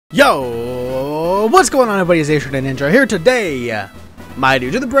Yo, what's going on, everybody? It's AceTrainerNinja here today, my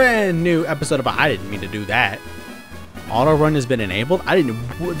dude, with a brand new episode of I didn't mean to do that. Auto run has been enabled.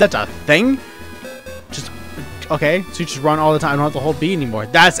 That's a thing? Just, okay, so you just run all the time, don't have to hold B anymore.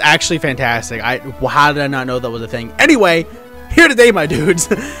 That's actually fantastic. How did I not know that was a thing? Anyway, here today, my dudes,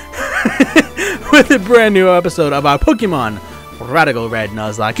 with a brand new episode of our Pokemon Radical Red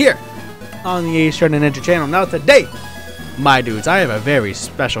Nuzlocke here on the AceTrainerNinja channel. Now today, my dudes, I have a very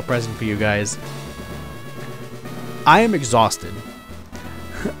special present for you guys. I am exhausted.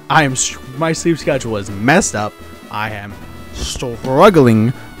 My sleep schedule is messed up. I am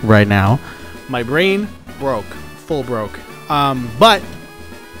struggling right now. My brain broke, full broke. But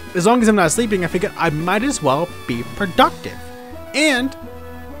as long as I'm not sleeping, I figured I might as well be productive. And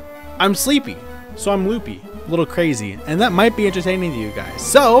I'm sleepy, so I'm loopy, a little crazy, and that might be entertaining to you guys.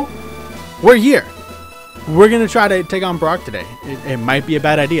 So we're here. We're going to try to take on Brock today. It might be a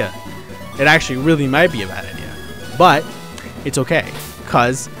bad idea. It actually really might be a bad idea. But it's okay,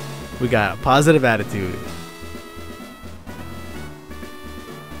 because we got a positive attitude.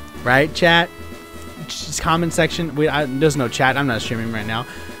 Right, chat? Just comment section. There's no chat. I'm not streaming right now.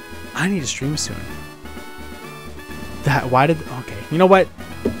 I need to stream soon. Okay, you know what?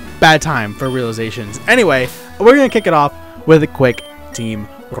 Bad time for realizations. Anyway, we're going to kick it off with a quick team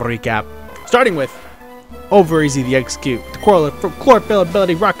recap. Starting with Over Easy the Execute, the Chlorophyll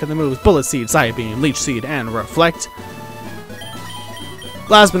ability, Rock in the moves, Bullet Seed, Side Beam, Leech Seed, and Reflect.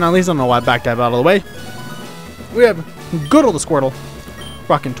 Last but not least, I don't know why I backed that out of the way. We have good old Squirtle,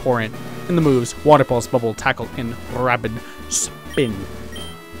 Rock and Torrent, in the moves, Water Pulse, Bubble, Tackle, and Rapid Spin.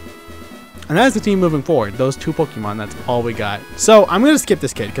 And that's the team moving forward. Those two Pokemon, that's all we got. So I'm going to skip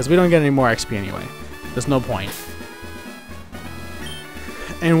this kid because we don't get any more XP anyway. There's no point.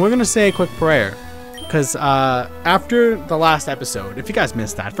 And we're going to say a quick prayer. Because after the last episode, if you guys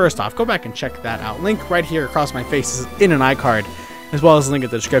missed that, first off, go back and check that out. Link right here across my face is in an iCard, as well as a link in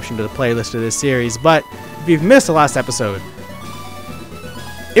the description to the playlist of this series. But if you've missed the last episode,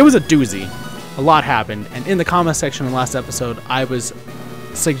 it was a doozy. A lot happened. And in the comment section of the last episode, I was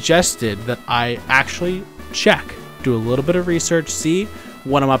suggested that I actually do a little bit of research, see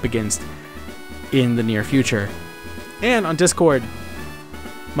what I'm up against in the near future. And on Discord,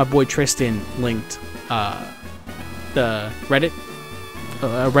 my boy Tristan linked the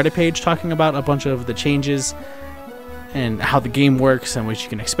Reddit page talking about a bunch of the changes and how the game works and what you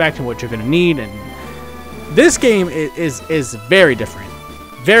can expect and what you're going to need. And this game is very different.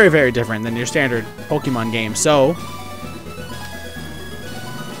 Very, very different than your standard Pokemon game. So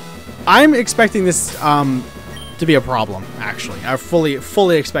I'm expecting this to be a problem, actually. I'm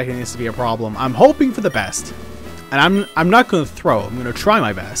fully expecting this to be a problem. I'm hoping for the best. And I'm not going to throw. I'm going to try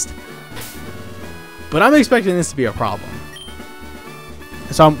my best. But I'm expecting this to be a problem.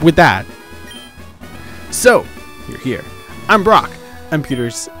 So with that. So, you're here. I'm Brock. I'm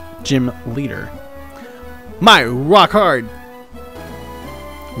Peter's gym leader. My rock hard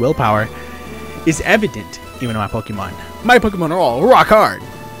willpower is evident even in my Pokemon. My Pokemon are all rock hard.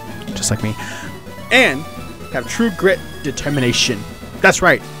 Just like me. And have true grit determination. That's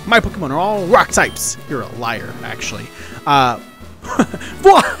right. My Pokemon are all rock types. You're a liar, actually.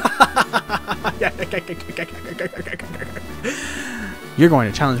 You're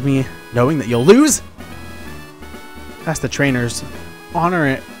going to challenge me knowing that you'll lose? That's the trainer's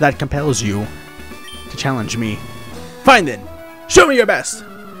honor that compels you to challenge me. Fine then. Show me your best.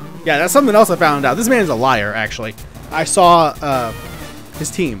 Yeah, that's something else I found out. This man's a liar, actually. I saw his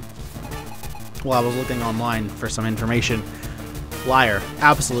team while I was looking online for some information. Liar.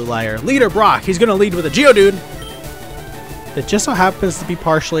 Absolute liar. Leader Brock. He's going to lead with a Geodude that just so happens to be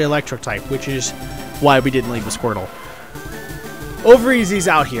partially electric type, which is why we didn't lead with Squirtle. Over Easy's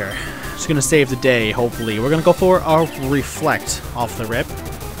out here. Just going to save the day, hopefully. We're going to go for a Reflect off the rip,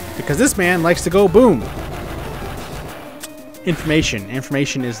 because this man likes to go boom. Information.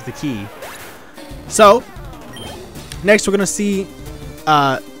 Information is the key. So, next we're going to see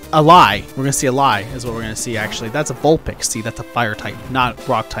a lie. We're going to see a lie is what we're going to see, actually. That's a Vulpix. See, that's a fire type, not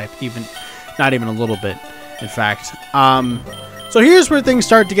rock type, not even a little bit, in fact. So here's where things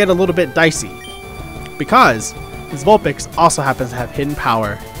start to get a little bit dicey, because this Vulpix also happens to have hidden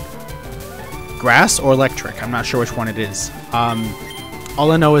power. Grass or electric. I'm not sure which one it is.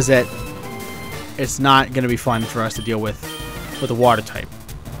 All I know is that it's not going to be fun for us to deal with a water type.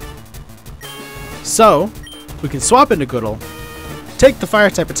 So, we can swap into Goodle, take the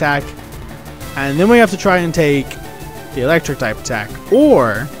fire type attack, and then we have to try and take the electric type attack,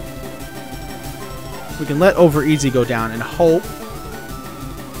 or we can let Over Easy go down and hope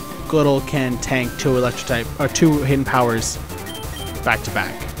Goodle can tank two electric type or two hidden powers back to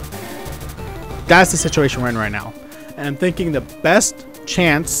back. That's the situation we're in right now. And I'm thinking the best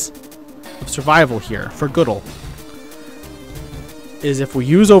chance of survival here for Goodle is if we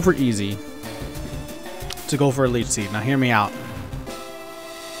use over easy to go for a leech seed. Now hear me out.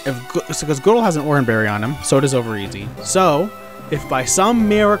 Because Goodle has an Oran Berry on him, so does over easy. So if by some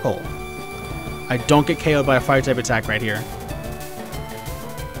miracle I don't get KO'd by a fire type attack right here,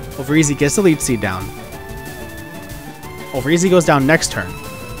 over easy gets the leech seed down. Over easy goes down next turn.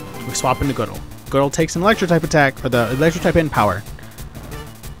 We swap into Goodle. Goodle takes an electro type attack, or the electro type in power.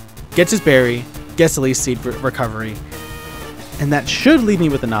 Gets his berry, gets the leech seed recovery, and that should leave me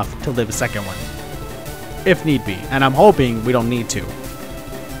with enough to live a second one, if need be. And I'm hoping we don't need to,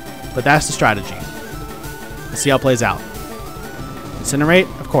 but that's the strategy. Let's see how it plays out. Incinerate,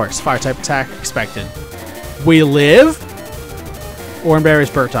 of course. Fire type attack expected. We live. Oran Berry's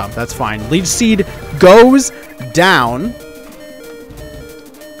perked up. That's fine. Leech seed goes down.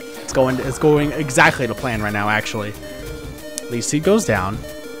 It's going exactly to plan right now, actually. Leech seed goes down.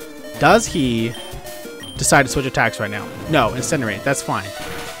 Does he decide to switch attacks right now? No, incinerate. That's fine.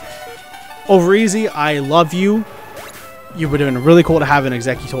 Over easy, I love you. You would have been really cool to have an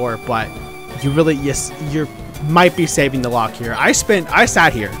executor, but you really, yes, you might be saving the lock here. I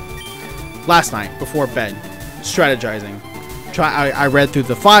sat here last night before bed, strategizing. I read through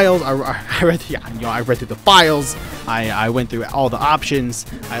the files. I read through the files. I went through all the options.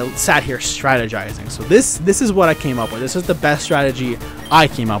 I sat here strategizing. So this is what I came up with. This is the best strategy I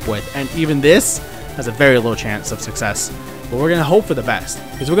came up with, and even this has a very low chance of success. But we're gonna hope for the best,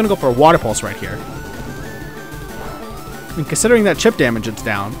 because we're gonna go for a water pulse right here. And considering that chip damage it's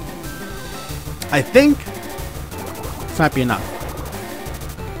down, I think this might be enough.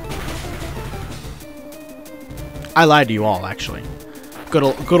 I lied to you all, actually.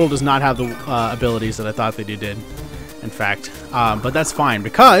 Goodle does not have the abilities that I thought that he did, in fact. But that's fine,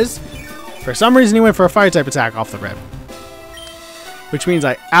 because for some reason he went for a fire type attack off the rip. Which means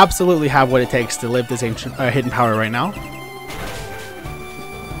I absolutely have what it takes to live this ancient hidden power right now.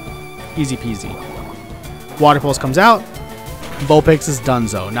 Easy peasy. Water Pulse comes out. Vulpix is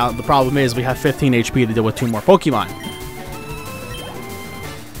donezo. Now the problem is we have 15 HP to deal with 2 more Pokemon.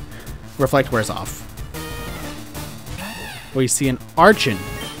 Reflect wears off. We see an Archon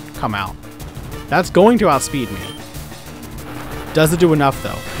come out. That's going to outspeed me. Does it do enough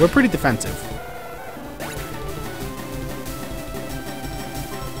though? We're pretty defensive.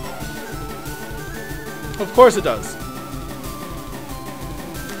 Of course it does.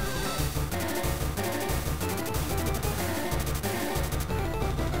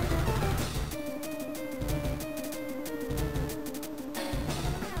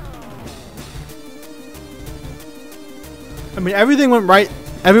 I mean, everything went right.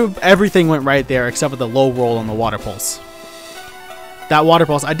 Everything went right there except for the low roll on the Water Pulse. That Water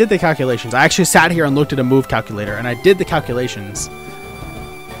Pulse, I did the calculations. I actually sat here and looked at a move calculator, and I did the calculations.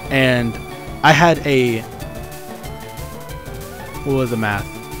 And I had a... What was the math?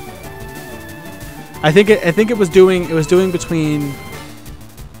 I think it was doing between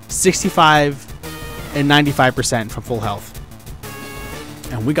 65 and 95% from full health.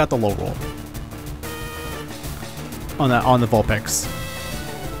 And we got the low roll on the Vulpix.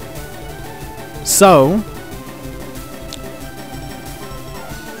 So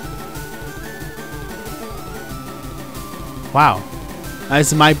wow.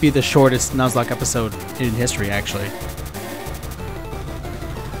 This might be the shortest Nuzlocke episode in history, actually.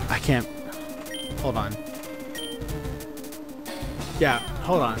 I can't... Hold on. Yeah,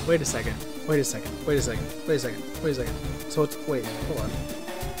 hold on. Wait a second. Wait a second. Wait a second. Wait a second. Wait a second. So it's... Wait, hold on.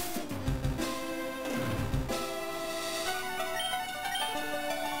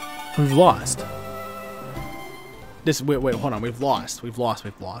 We've lost. Wait, hold on. We've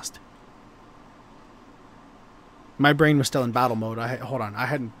lost. My brain was still in battle mode. Hold on.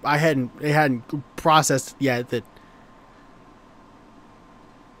 It hadn't processed yet that.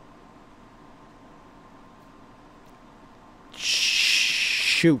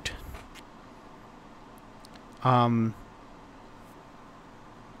 Shoot.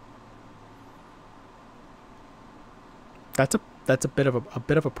 That's a bit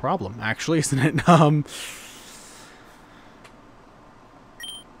of a problem, actually, isn't it?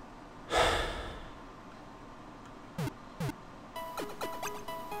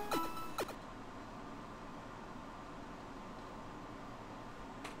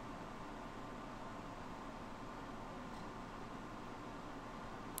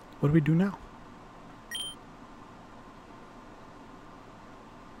 What do we do now?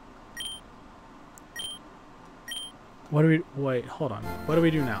 What do we... Wait, hold on. What do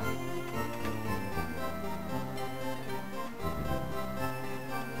we do now?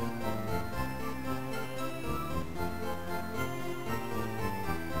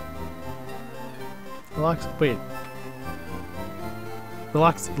 The lock's... Wait. The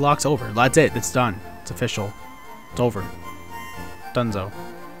lock's over. That's it. It's done. It's official. It's over. Dunzo.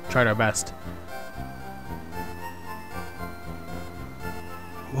 Tried our best.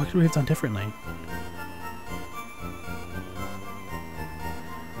 What could we have done differently?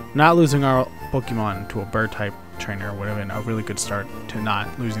 Not losing our Pokemon to a bird type trainer would have been a really good start to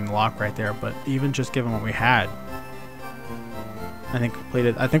not losing the lock right there, but even just given what we had, I think we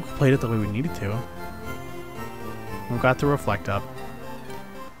played it the way we needed to. We got the Reflect Up.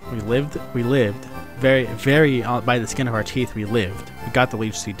 We lived very, very by the skin of our teeth. We lived. We got the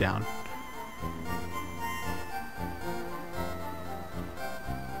Leech Seed down.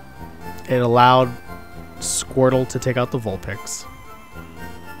 It allowed Squirtle to take out the Vulpix.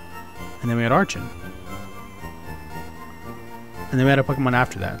 And then we had Archon. And then we had a Pokemon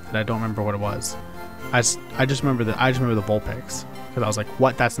after that I don't remember what it was. I just remember the Vulpix. Because I was like,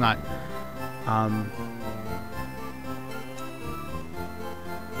 what? That's not...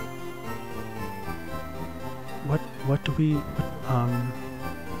 What do we...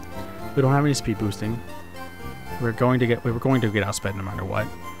 we don't have any speed boosting. We were going to get outsped no matter what.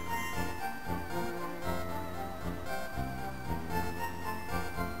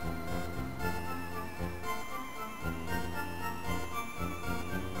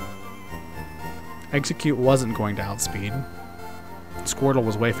 Execute wasn't going to outspeed. Squirtle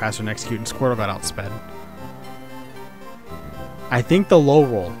was way faster than Execute, and Squirtle got outsped. I think the low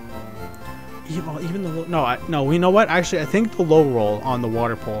roll... Even the low... No, you know what? Actually, I think the low roll on the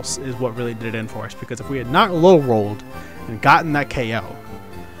Water Pulse is what really did it in for us, because if we had not low rolled and gotten that KO,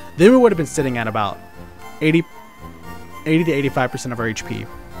 then we would have been sitting at about 80 to 85% of our HP.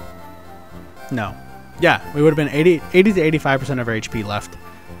 No. Yeah, we would have been 80 to 85% of our HP left.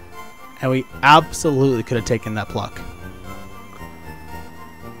 And we absolutely could have taken that pluck.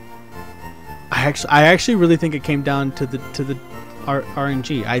 I actually really think it came down to the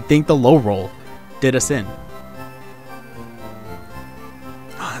RNG. I think the low roll did us in.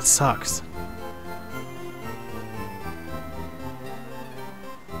 Oh, that sucks.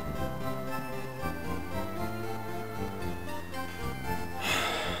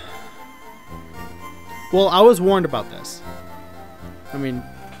 Well, I was warned about this. I mean,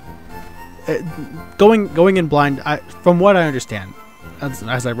 going in blind, from what I understand,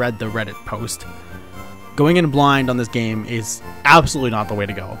 as I read the Reddit post, going in blind on this game is absolutely not the way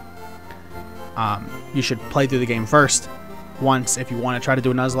to go. You should play through the game first, once, if you want to try to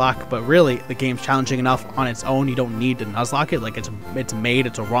do a Nuzlocke, but really, the game's challenging enough on its own, you don't need to Nuzlocke it. Like, it's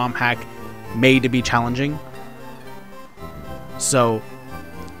a ROM hack made to be challenging. So,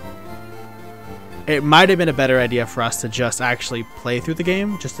 it might have been a better idea for us to just actually play through the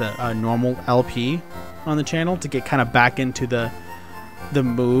game, just a normal LP on the channel, to get kind of back into the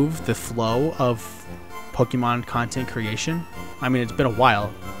flow of Pokemon content creation. I mean, it's been a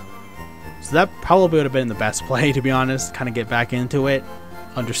while, so that probably would have been the best play, to be honest. Kind of get back into it,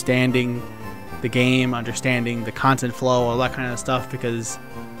 understanding the game, understanding the content flow, all that kind of stuff, because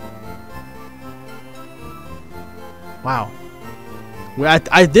wow.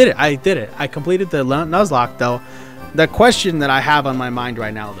 I did it. I completed the Nuzlocke, though. The question that I have on my mind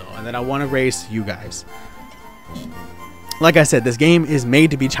right now, though, and that I want to raise to you guys. Like I said, this game is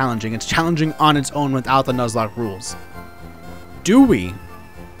made to be challenging. It's challenging on its own without the Nuzlocke rules. Do we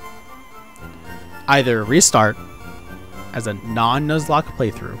either restart as a non-Nuzlocke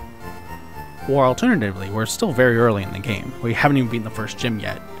playthrough, or alternatively, we're still very early in the game. We haven't even beaten the first gym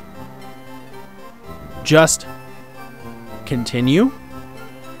yet. Just continue,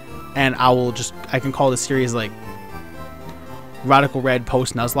 and I can call this series like Radical Red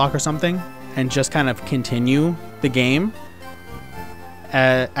post Nuzlocke or something, and just kind of continue the game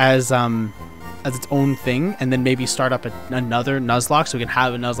as its own thing, and then maybe start up another Nuzlocke so we can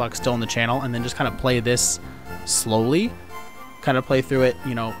have a Nuzlocke still on the channel, and then just kind of play this slowly, kind of play through it,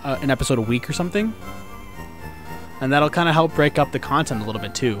 you know, an episode a week or something, and that'll kind of help break up the content a little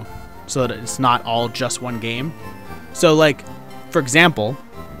bit too, so that it's not all just one game. So, like, for example,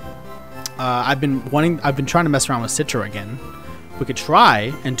 I've been trying to mess around with Citra again. We could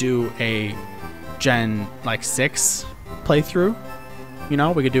try and do a Gen 6 playthrough. You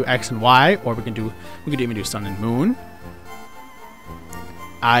know, we could do X and Y, or we could even do Sun and Moon.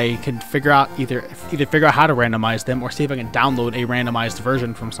 I can figure out either figure out how to randomize them, or see if I can download a randomized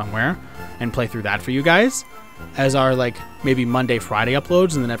version from somewhere and play through that for you guys as our, like, maybe Monday, Friday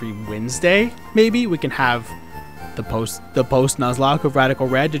uploads, and then every Wednesday maybe we can have the post Nuzlocke of Radical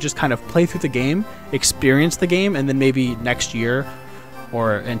Red to just kind of play through the game, experience the game, and then maybe next year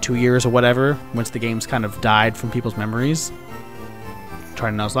or in 2 years or whatever, once the game's kind of died from people's memories, try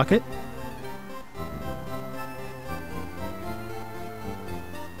to Nuzlocke it.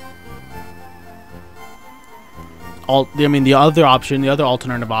 the other option, the other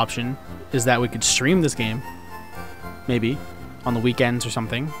alternative option, is that we could stream this game, maybe, on the weekends or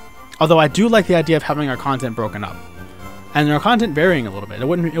something. Although I do like the idea of having our content broken up, and our content varying a little bit. It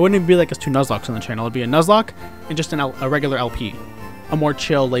wouldn't even be like it's 2 Nuzlocks on the channel. It'd be a Nuzlocke and just a regular LP, a more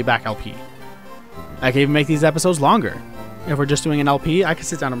chill, laid-back LP. I can even make these episodes longer. If we're just doing an LP, I could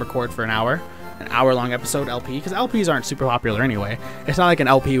sit down and record for an hour-long episode LP, because LPs aren't super popular anyway. It's not like an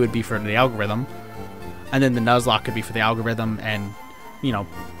LP would be for the algorithm, and then the Nuzlocke could be for the algorithm, and, you know,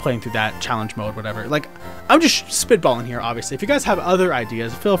 playing through that challenge mode, whatever. Like, I'm just spitballing here, obviously. If you guys have other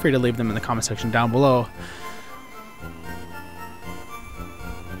ideas, feel free to leave them in the comment section down below.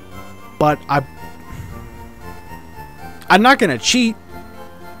 But I'm not gonna cheat.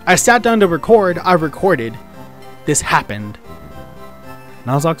 I sat down to record. I recorded. This happened.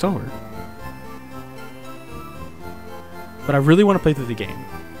 Nuzlocke's over. But I really want to play through the game,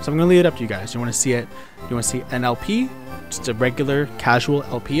 so I'm gonna leave it up to you guys. Do you want to see it? Do you want to see an LP, just a regular, casual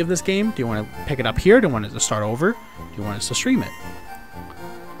LP of this game? Do you want to pick it up here? Do you want it to start over? Do you want us to stream it?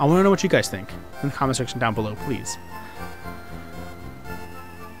 I want to know what you guys think in the comment section down below, please.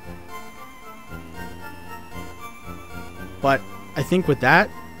 But I think with that,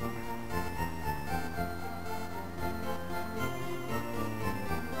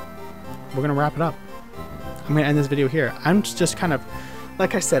 we're gonna wrap it up. I'm gonna end this video here. I'm just kind of,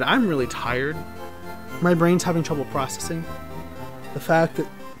 like I said, I'm really tired. My brain's having trouble processing the fact that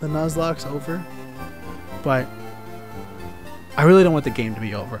the Nuzlocke's over. But I really don't want the game to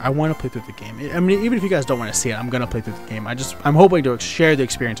be over. I want to play through the game. I mean, even if you guys don't want to see it, I'm gonna play through the game. I'm hoping to share the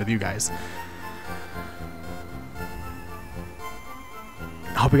experience with you guys.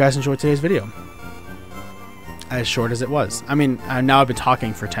 I hope you guys enjoyed today's video. As short as it was. I mean, now I've been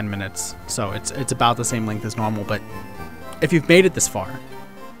talking for 10 minutes, so it's about the same length as normal, but if you've made it this far,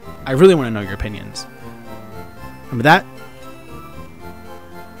 I really want to know your opinions. And with that,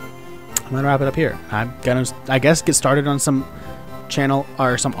 I'm gonna wrap it up here. I'm gonna, I guess, get started on some channel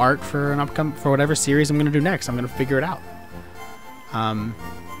or some art for for whatever series I'm gonna do next. I'm gonna figure it out.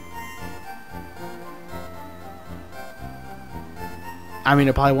 I mean,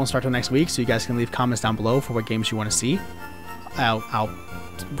 it probably won't start till next week, so you guys can leave comments down below for what games you want to see. I'll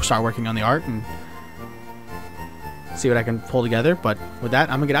start working on the art and see what I can pull together. But with that,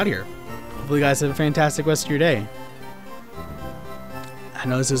 I'm gonna get out of here. Hopefully you guys have a fantastic rest of your day. I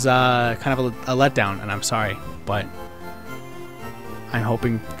know this is kind of a letdown, and I'm sorry, but I'm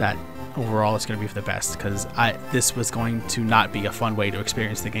hoping that overall it's going to be for the best, because this was going to not be a fun way to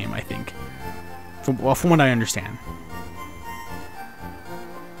experience the game, I think. From what I understand.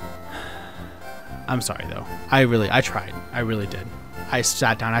 I'm sorry, though. I tried. I really did. I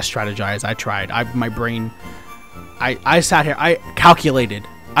sat down, I strategized, I tried. My brain, I sat here, I calculated.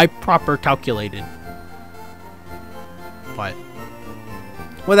 I proper calculated. But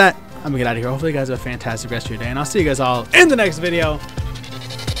with that, I'm gonna get out of here. Hopefully you guys have a fantastic rest of your day, and I'll see you guys all in the next video.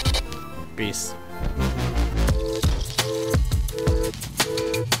 Peace.